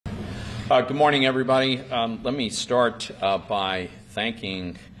Good morning, everybody. Let me start by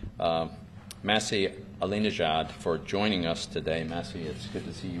thanking Masih Alinejad for joining us today. Masih, it's good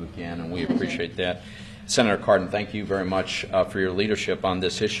to see you again, and we appreciate that. Senator Cardin, thank you very much for your leadership on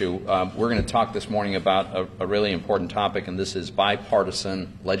this issue. We're going to talk this morning about a really important topic, and this is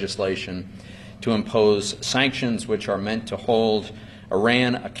bipartisan legislation to impose sanctions which are meant to hold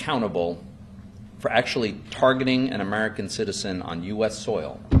Iran accountable for actually targeting an American citizen on U.S.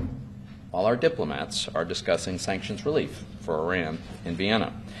 soil, while our diplomats are discussing sanctions relief for Iran in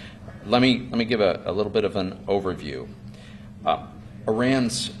Vienna. Let me give a little bit of an overview.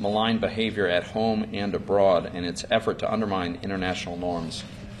 Iran's malign behavior at home and abroad and its effort to undermine international norms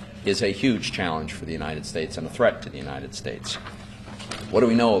is a huge challenge for the United States and a threat to the United States. What do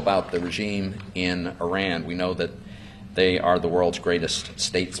we know about the regime in Iran? We know that they are the world's greatest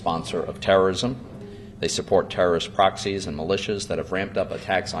state sponsor of terrorism. They support terrorist proxies and militias that have ramped up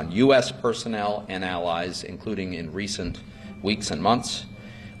attacks on U.S. personnel and allies, including in recent weeks and months.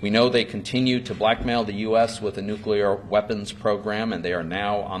 We know they continue to blackmail the U.S. with a nuclear weapons program, and they are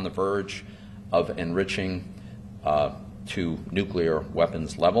now on the verge of enriching to nuclear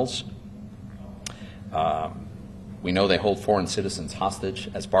weapons levels. We know they hold foreign citizens hostage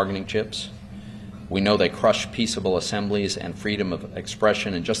as bargaining chips. We know they crush peaceable assemblies and freedom of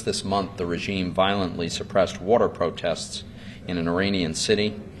expression. And just this month, the regime violently suppressed water protests in an Iranian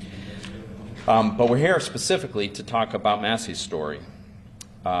city. But we're here specifically to talk about Masih's story.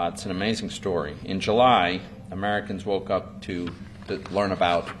 It's an amazing story. In July, Americans woke up to learn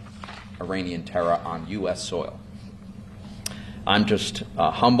about Iranian terror on U.S. soil. I'm just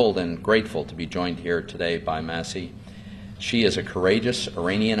humbled and grateful to be joined here today by Masih. She is a courageous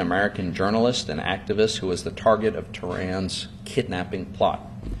Iranian-American journalist and activist who was the target of Tehran's kidnapping plot.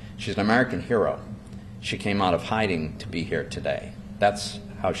 She's an American hero. She came out of hiding to be here today. That's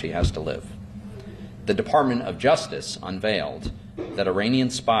how she has to live. The Department of Justice unveiled that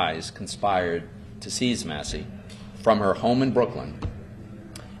Iranian spies conspired to seize Masih from her home in Brooklyn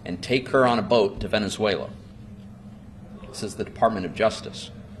and take her on a boat to Venezuela. This is the Department of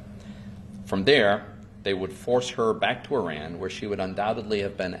Justice. From there, they would force her back to Iran, where she would undoubtedly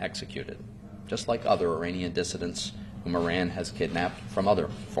have been executed, just like other Iranian dissidents whom Iran has kidnapped from other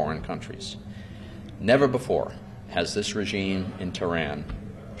foreign countries. Never before has this regime in Tehran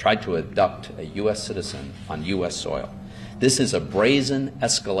tried to abduct a U.S. citizen on U.S. soil. This is a brazen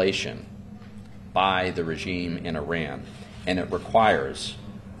escalation by the regime in Iran, and it requires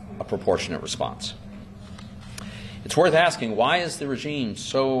a proportionate response. It's worth asking, why is the regime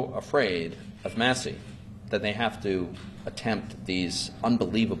so afraid of Masih that they have to attempt these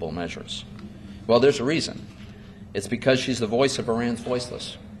unbelievable measures? Well, there's a reason. It's because she's the voice of Iran's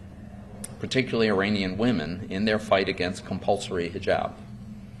voiceless, particularly Iranian women in their fight against compulsory hijab.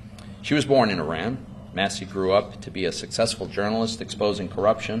 She was born in Iran. Masih grew up to be a successful journalist exposing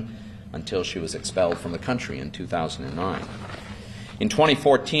corruption until she was expelled from the country in 2009. In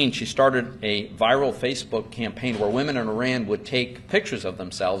 2014, she started a viral Facebook campaign where women in Iran would take pictures of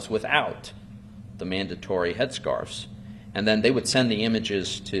themselves without the mandatory headscarves, and then they would send the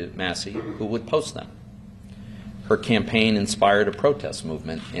images to Masih, who would post them. Her campaign inspired a protest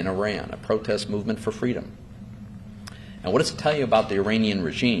movement in Iran, a protest movement for freedom. And what does it tell you about the Iranian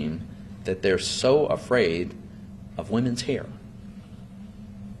regime that they're so afraid of women's hair?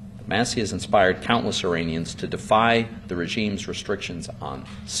 Masih has inspired countless Iranians to defy the regime's restrictions on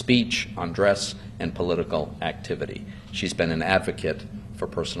speech, on dress, and political activity. She's been an advocate for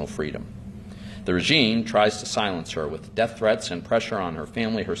personal freedom. The regime tries to silence her with death threats and pressure on her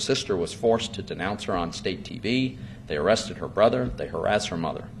family. Her sister was forced to denounce her on state TV. They arrested her brother. They harassed her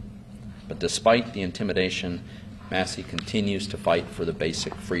mother. But despite the intimidation, Masih continues to fight for the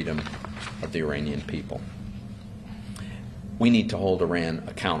basic freedom of the Iranian people. We need to hold Iran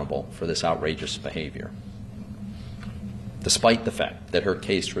accountable for this outrageous behavior. Despite the fact that her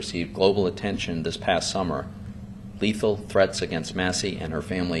case received global attention this past summer, lethal threats against Masih and her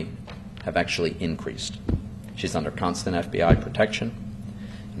family have actually increased. She's under constant FBI protection.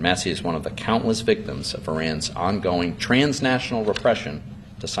 And Masih is one of the countless victims of Iran's ongoing transnational repression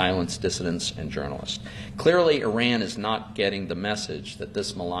to silence dissidents and journalists. Clearly, Iran is not getting the message that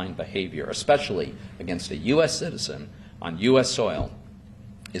this malign behavior, especially against a U.S. citizen on U.S. soil,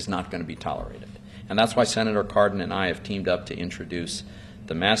 is not going to be tolerated. And that's why Senator Cardin and I have teamed up to introduce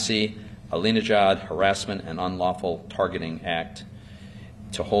the Masih Alinejad Harassment and Unlawful Targeting Act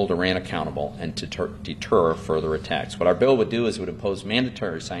to hold Iran accountable and to deter further attacks. What our bill would do is it would impose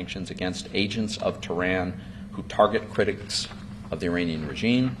mandatory sanctions against agents of Tehran who target critics of the Iranian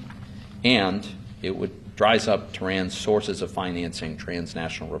regime, and it would dries up Tehran's sources of financing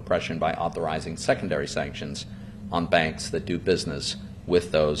transnational repression by authorizing secondary sanctions on banks that do business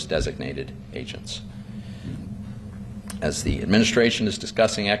with those designated agents. As the administration is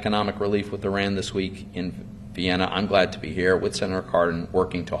discussing economic relief with Iran this week in Vienna, I'm glad to be here with Senator Cardin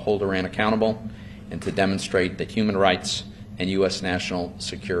working to hold Iran accountable and to demonstrate that human rights and U.S. national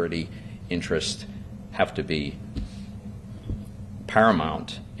security interests have to be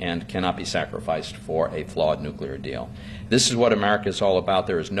paramount and cannot be sacrificed for a flawed nuclear deal. This is what America is all about.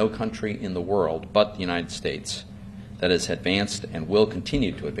 There is no country in the world but the United States that has advanced and will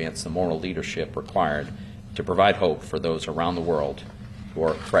continue to advance the moral leadership required to provide hope for those around the world who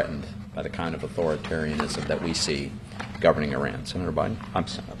are threatened by the kind of authoritarianism that we see governing Iran. Senator Biden? I'm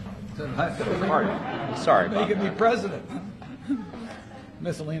sorry. Sorry about making me president.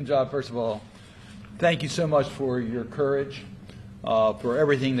 Miscellaneous job, first of all. Thank you so much for your courage, for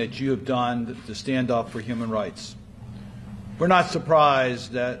everything that you have done to stand up for human rights. We're not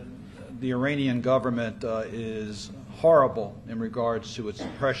surprised that the Iranian government is horrible in regards to its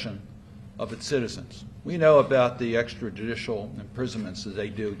oppression of its citizens. We know about the extrajudicial imprisonments that they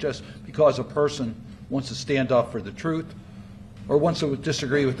do just because a person wants to stand up for the truth or wants to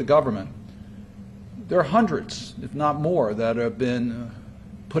disagree with the government. There are hundreds, if not more, that have been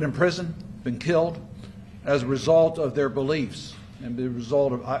put in prison, been killed as a result of their beliefs and the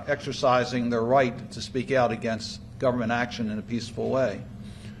result of exercising their right to speak out against government action in a peaceful way.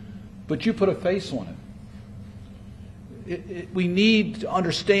 But you put a face on it. We need to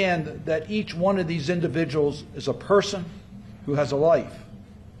understand that each one of these individuals is a person who has a life.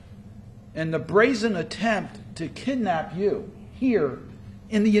 And the brazen attempt to kidnap you here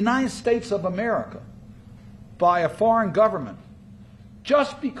in the United States of America by a foreign government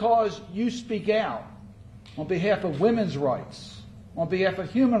just because you speak out on behalf of women's rights, on behalf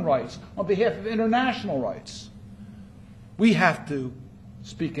of human rights, on behalf of international rights, we have to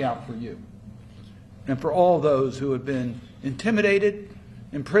speak out for you and for all those who have been intimidated,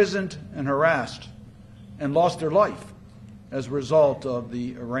 imprisoned, and harassed and lost their life as a result of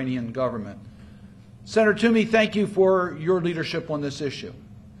the Iranian government. Senator Toomey, thank you for your leadership on this issue.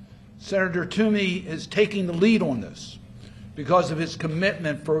 Senator Toomey is taking the lead on this because of his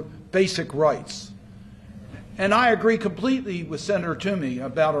commitment for basic rights. And I agree completely with Senator Toomey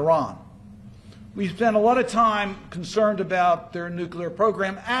about Iran. We spent a lot of time concerned about their nuclear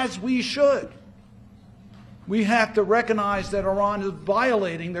program, as we should. We have to recognize that Iran is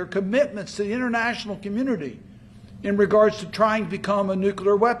violating their commitments to the international community in regards to trying to become a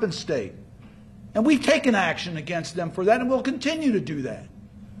nuclear weapons state. And we've taken action against them for that, and we'll continue to do that.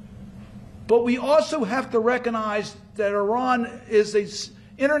 But we also have to recognize that Iran is an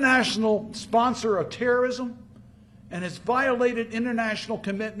international sponsor of terrorism and has violated international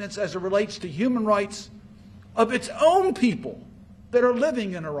commitments as it relates to human rights of its own people that are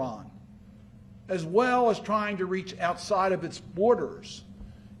living in Iran, as well as trying to reach outside of its borders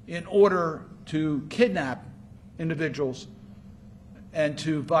in order to kidnap individuals and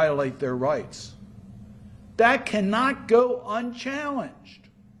to violate their rights. That cannot go unchallenged.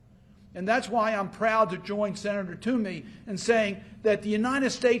 And that's why I'm proud to join Senator Toomey in saying that the United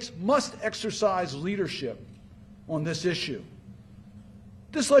States must exercise leadership on this issue.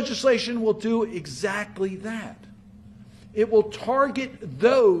 This legislation will do exactly that. It will target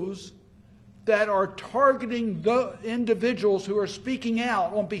those that are targeting the individuals who are speaking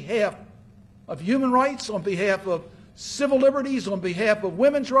out on behalf of human rights, on behalf of civil liberties, on behalf of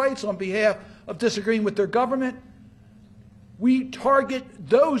women's rights, on behalf of disagreeing with their government. We target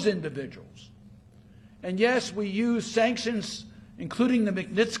those individuals. And yes, we use sanctions, including the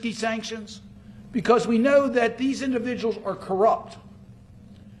Magnitsky sanctions, because we know that these individuals are corrupt.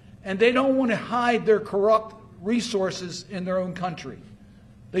 And they don't want to hide their corrupt resources in their own country.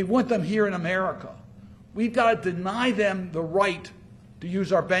 They want them here in America. We've got to deny them the right to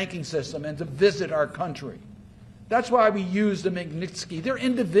use our banking system and to visit our country. That's why we use the Magnitsky. They're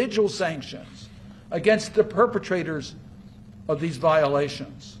individual sanctions against the perpetrators of these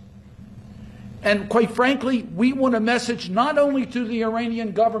violations. And quite frankly, we want a message not only to the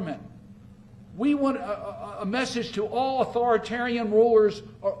Iranian government, we want a message to all authoritarian rulers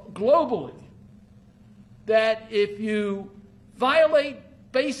globally that if you violate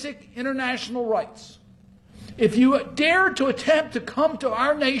basic international rights, if you dare to attempt to come to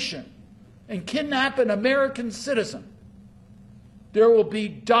our nation and kidnap an American citizen, there will be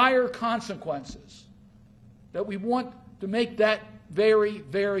dire consequences. That we want to make that very,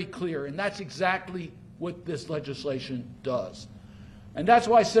 very clear. And that's exactly what this legislation does. And that's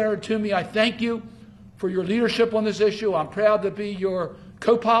why, Senator Toomey, I thank you for your leadership on this issue. I'm proud to be your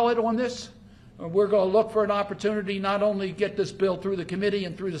co-pilot on this. we're going to look for an opportunity not only to get this bill through the committee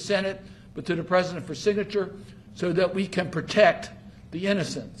and through the Senate, but to the President for signature, so that we can protect the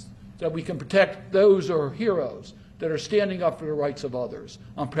innocents, that we can protect those who are heroes, that are standing up for the rights of others.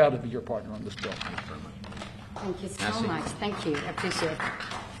 I'm proud to be your partner on this bill. Thank you very much. Thank you so Nancy. much. Thank you. I appreciate it.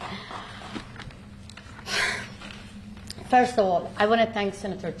 First of all, I want to thank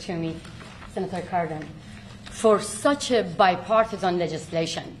Senator Toomey, Senator Cardin, for such a bipartisan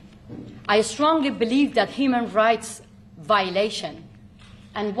legislation. I strongly believe that human rights violation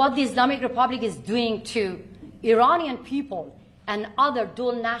and what the Islamic Republic is doing to Iranian people and other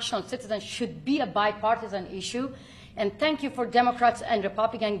dual national citizens should be a bipartisan issue. And thank you for Democrats and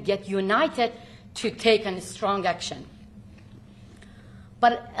Republicans get united to take a strong action.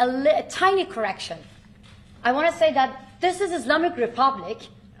 But a tiny correction. I want to say that this is Islamic Republic,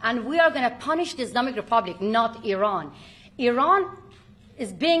 and we are going to punish the Islamic Republic, not Iran. Iran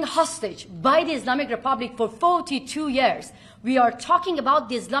is being hostage by the Islamic Republic for 42 years. We are talking about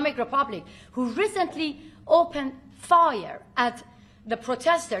the Islamic Republic, who recently opened fire at the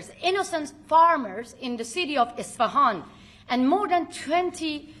protesters, innocent farmers in the city of Isfahan, and more than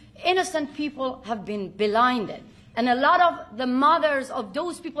 20 innocent people have been blinded. And a lot of the mothers of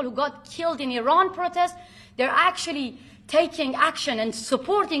those people who got killed in Iran protests, they're actually taking action and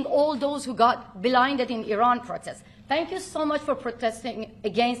supporting all those who got blinded in Iran protests. Thank you so much for protesting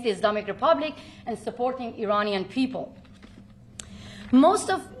against the Islamic Republic and supporting Iranian people. Most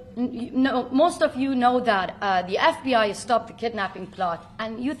of you know that the FBI stopped the kidnapping plot,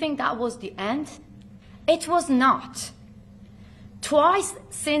 and you think that was the end? It was not. Twice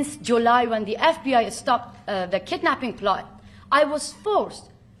since July, when the FBI stopped the kidnapping plot, I was forced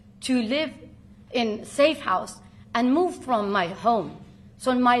to live in safe house and move from my home.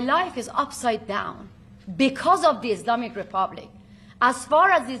 So my life is upside down because of the Islamic Republic. As far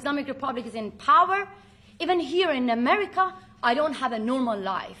as the Islamic Republic is in power, even here in America, I don't have a normal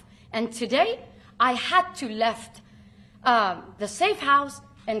life. And today, I had to left the safe house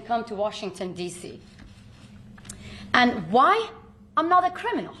and come to Washington, D.C. And why? I'm not a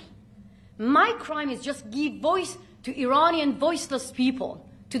criminal. My crime is just give voice to Iranian voiceless people,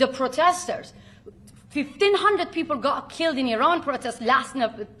 to the protesters. 1,500 people got killed in Iran protests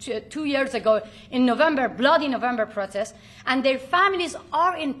 2 years ago in November, bloody November protests, and their families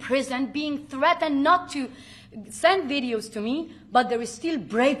are in prison being threatened not to send videos to me, but they're still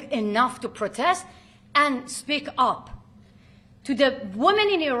brave enough to protest and speak up. To the women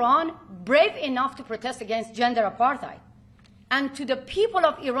in Iran, brave enough to protest against gender apartheid. And to the people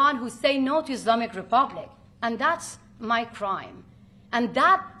of Iran who say no to Islamic Republic. And that's my crime. And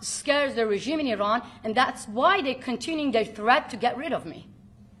that scares the regime in Iran, and that's why they're continuing their threat to get rid of me.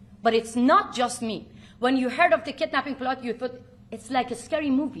 But it's not just me. When you heard of the kidnapping plot, you thought it's like a scary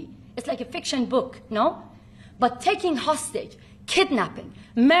movie. It's like a fiction book, no? But taking hostage, kidnapping,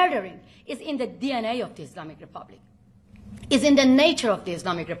 murdering is in the DNA of the Islamic Republic. Is in the nature of the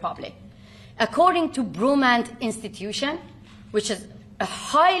Islamic Republic. According to Brumant Institution, which is a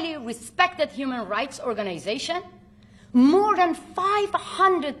highly respected human rights organization, more than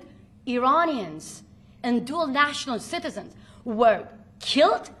 500 Iranians and dual national citizens were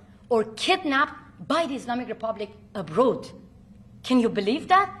killed or kidnapped by the Islamic Republic abroad. Can you believe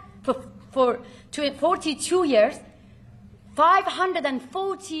that? For 42 years,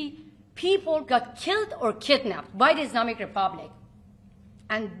 540 people got killed or kidnapped by the Islamic Republic.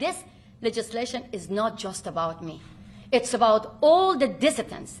 And this legislation is not just about me. It's about all the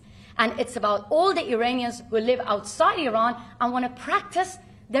dissidents, and it's about all the Iranians who live outside Iran and want to practice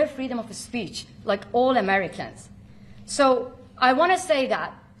their freedom of speech, like all Americans. So I want to say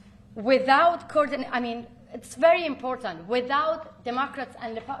that without it's very important, without Democrats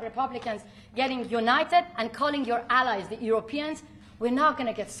and Republicans getting united and calling your allies, the Europeans, we're not going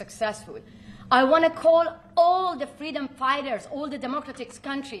to get successful. I want to call all the freedom fighters, all the democratic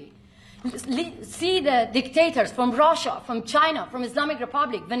countries, see the dictators from Russia, from China, from Islamic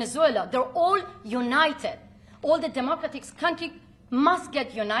Republic, Venezuela, they're all united. All the democratic countries must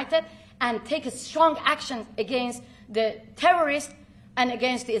get united and take a strong action against the terrorists and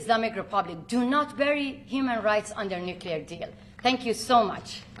against the Islamic Republic. Do not bury human rights under nuclear deal. Thank you so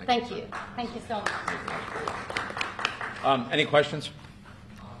much. Thank you. Thank you so much. Any questions?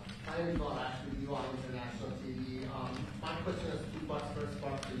 My name is Bob, actually, you on International TV. My question is two parts. First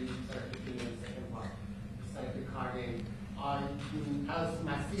part to you, Senator Toomey, and second part to Senator Cardin. As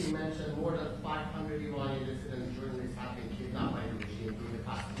Maxine mentioned, more than 500 Iranian dissident journalists have been kidnapped by the regime in the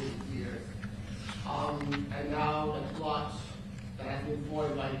past 8 years. And now the plot that has been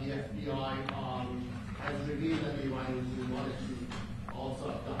formed by the FBI has revealed that the Iranian regime wanted to also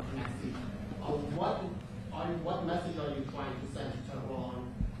abduct Maxine.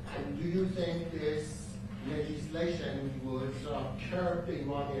 think this legislation would curb the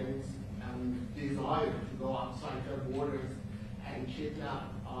Iranians' desire to go outside their borders and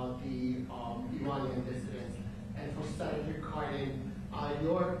kidnap the Iranian dissidents? And for Senator Cardin,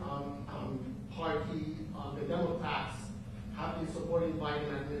 your party, the Democrats, have been supporting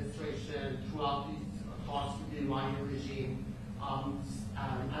Biden administration throughout these talks with the Iranian regime.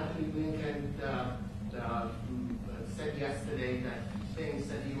 Anthony Blinken said yesterday that he thinks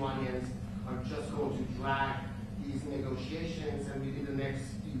that the Iranians are just going to drag these negotiations, and within the next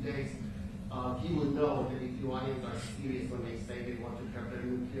few days, he would know that if the Iranians are serious when they say they want to curb their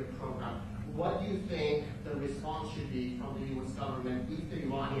nuclear program. What do you think the response should be from the U.S. government if the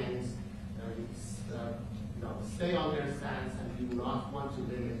Iranians stay on their stance and do not want to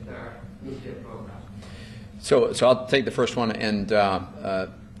limit their nuclear program? So I'll take the first one, and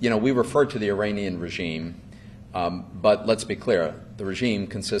we refer to the Iranian regime, but let's be clear: the regime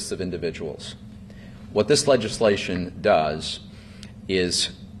consists of individuals. What this legislation does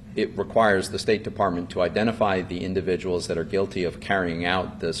is it requires the State Department to identify the individuals that are guilty of carrying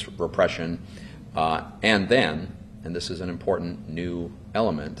out this repression, and then, and this is an important new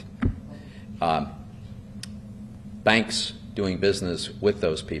element, banks doing business with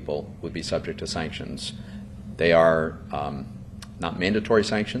those people would be subject to sanctions. They are not mandatory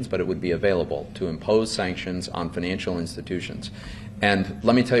sanctions, but it would be available to impose sanctions on financial institutions. And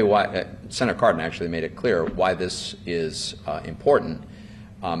let me tell you why. Senator Cardin actually made it clear why this is important.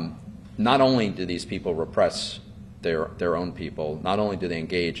 Not only do these people repress their own people, not only do they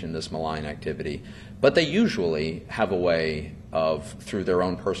engage in this malign activity, but they usually have a way of, through their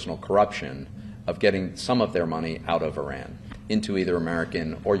own personal corruption, of getting some of their money out of Iran into either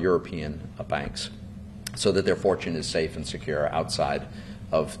American or European banks, so that their fortune is safe and secure outside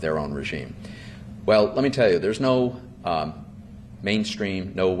of their own regime. Well, let me tell you, there's no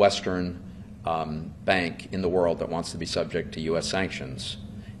mainstream, no Western bank in the world that wants to be subject to U.S. sanctions.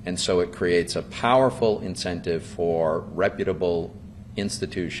 And so it creates a powerful incentive for reputable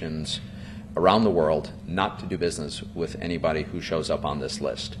institutions around the world not to do business with anybody who shows up on this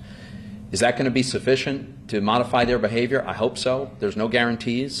list. Is that going to be sufficient to modify their behavior? I hope so. There's no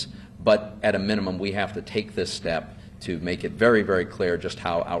guarantees, but at a minimum, we have to take this step to make it very, very clear just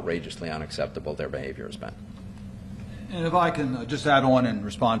how outrageously unacceptable their behavior has been. And if I can just add on and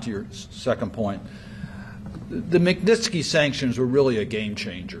respond to your second point. The Magnitsky sanctions were really a game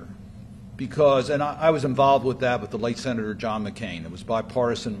changer because, and I was involved with that with the late Senator John McCain. It was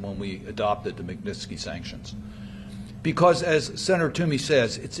bipartisan when we adopted the Magnitsky sanctions. Because as Senator Toomey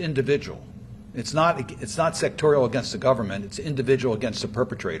says, it's individual. It's not sectorial against the government, it's individual against the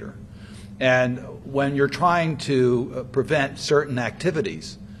perpetrator. And when you're trying to prevent certain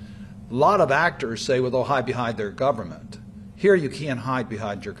activities, a lot of actors say, well, they'll hide behind their government. Here you can't hide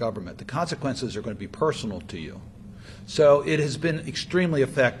behind your government. The consequences are going to be personal to you. So it has been extremely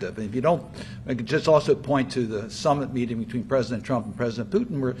effective. And if you don't, I could just also point to the summit meeting between President Trump and President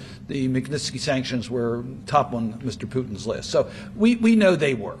Putin where the Magnitsky sanctions were top on Mr. Putin's list. So we know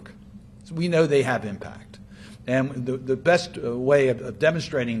they work. We know they have impact. And the best way of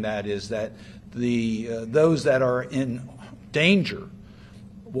demonstrating that is that those that are in danger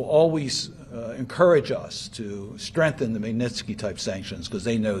will always encourage us to strengthen the Magnitsky-type sanctions because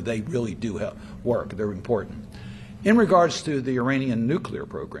they know they really do work. They're important. In regards to the Iranian nuclear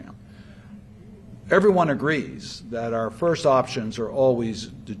program, everyone agrees that our first options are always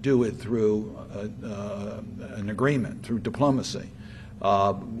to do it through an agreement, through diplomacy.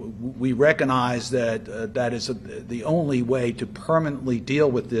 We recognize that that is the only way to permanently deal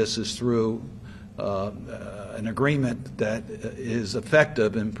with this is through an agreement that is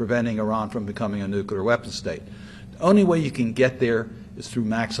effective in preventing Iran from becoming a nuclear weapons state. The only way you can get there is through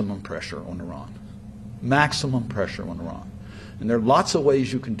maximum pressure on Iran. Maximum pressure on Iran. And there are lots of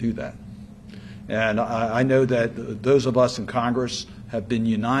ways you can do that. And I know that those of us in Congress have been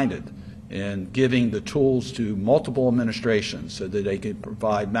united in giving the tools to multiple administrations so that they can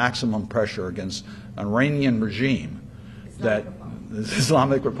provide maximum pressure against an Iranian regime, the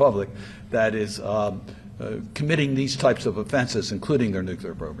Islamic Republic, that is committing these types of offenses, including their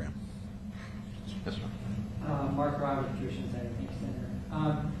nuclear program. Yes, sir. Mark Roberts, Jewish Insider. Thanks,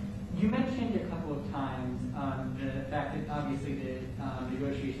 Senator. You mentioned a couple of times the fact that obviously the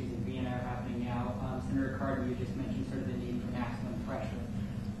negotiations in Vienna are happening now. Senator Cardin, you just mentioned sort of the need for maximum pressure.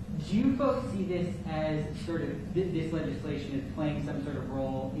 Do you folks see this as sort of this legislation is playing some sort of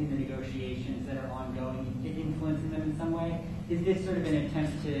role in the negotiations that are ongoing, influencing them in some way? Is this sort of an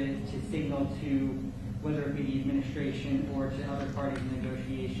attempt to signal to whether it be the administration or to other parties in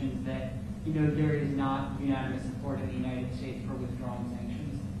negotiations that there is not unanimous support in the United States for withdrawing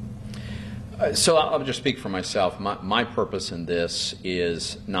sanctions? So I'll just speak for myself. My purpose in this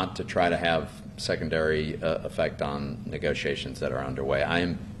is not to try to have secondary effect on negotiations that are underway. I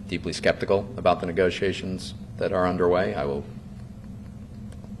am deeply skeptical about the negotiations that are underway. I will,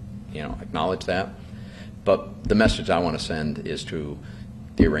 acknowledge that. But the message I want to send is to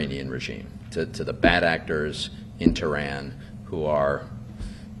the Iranian regime, to the bad actors in Tehran who are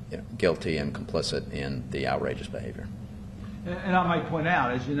guilty and complicit in the outrageous behavior. And I might point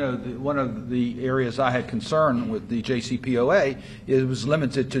out, as you know, one of the areas I had concern with the JCPOA is it was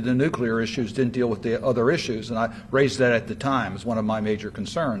limited to the nuclear issues, didn't deal with the other issues, and I raised that at the time as one of my major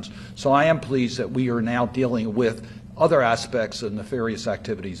concerns. So I am pleased that we are now dealing with other aspects of nefarious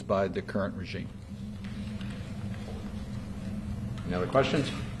activities by the current regime. Any other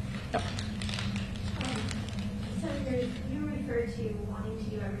questions? Yeah. Senator, you referred to wanting to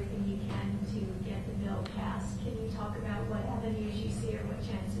do everything you can to get the bill passed. Can you talk about what avenues you see or what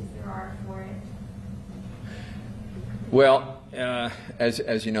chances there are for it? Well,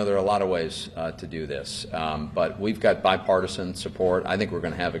 as you know, there are a lot of ways to do this, but we've got bipartisan support. I think we're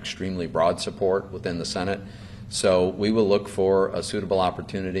going to have extremely broad support within the Senate. So we will look for a suitable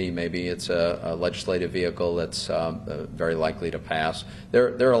opportunity. Maybe it's a legislative vehicle that's very likely to pass.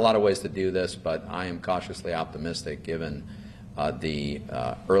 There are a lot of ways to do this, but I am cautiously optimistic given the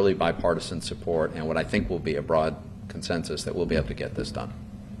early bipartisan support and what I think will be a broad consensus that we'll be able to get this done.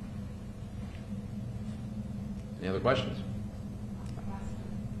 Any other questions?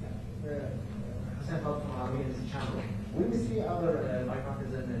 Will we see other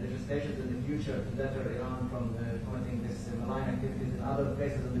bipartisan legislations in the future to deter Iran from committing this malign activities in other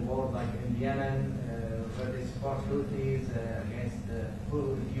places in the world, like in Yemen, where they support Houthis against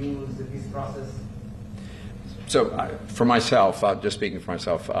who use the peace process? So for myself, just speaking for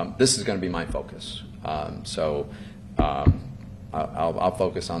myself, this is going to be my focus. I'll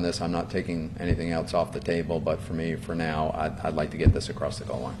focus on this. I'm not taking anything else off the table, but for me, for now, I'd like to get this across the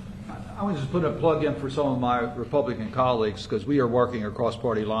goal line. I want to just put a plug in for some of my Republican colleagues because we are working across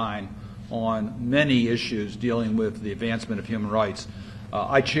party line on many issues dealing with the advancement of human rights.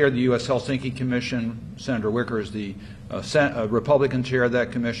 I chair the U.S. Helsinki Commission. Senator Wicker is the Republican chair of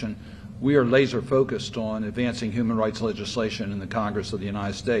that commission. We are laser focused on advancing human rights legislation in the Congress of the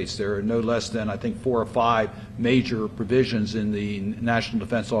United States. There are no less than, I think, 4 or 5 major provisions in the National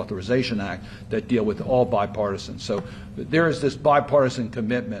Defense Authorization Act that deal with all bipartisan. So there is this bipartisan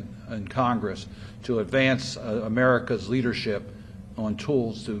commitment in Congress to advance America's leadership on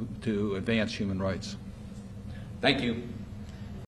tools to advance human rights. Thank you.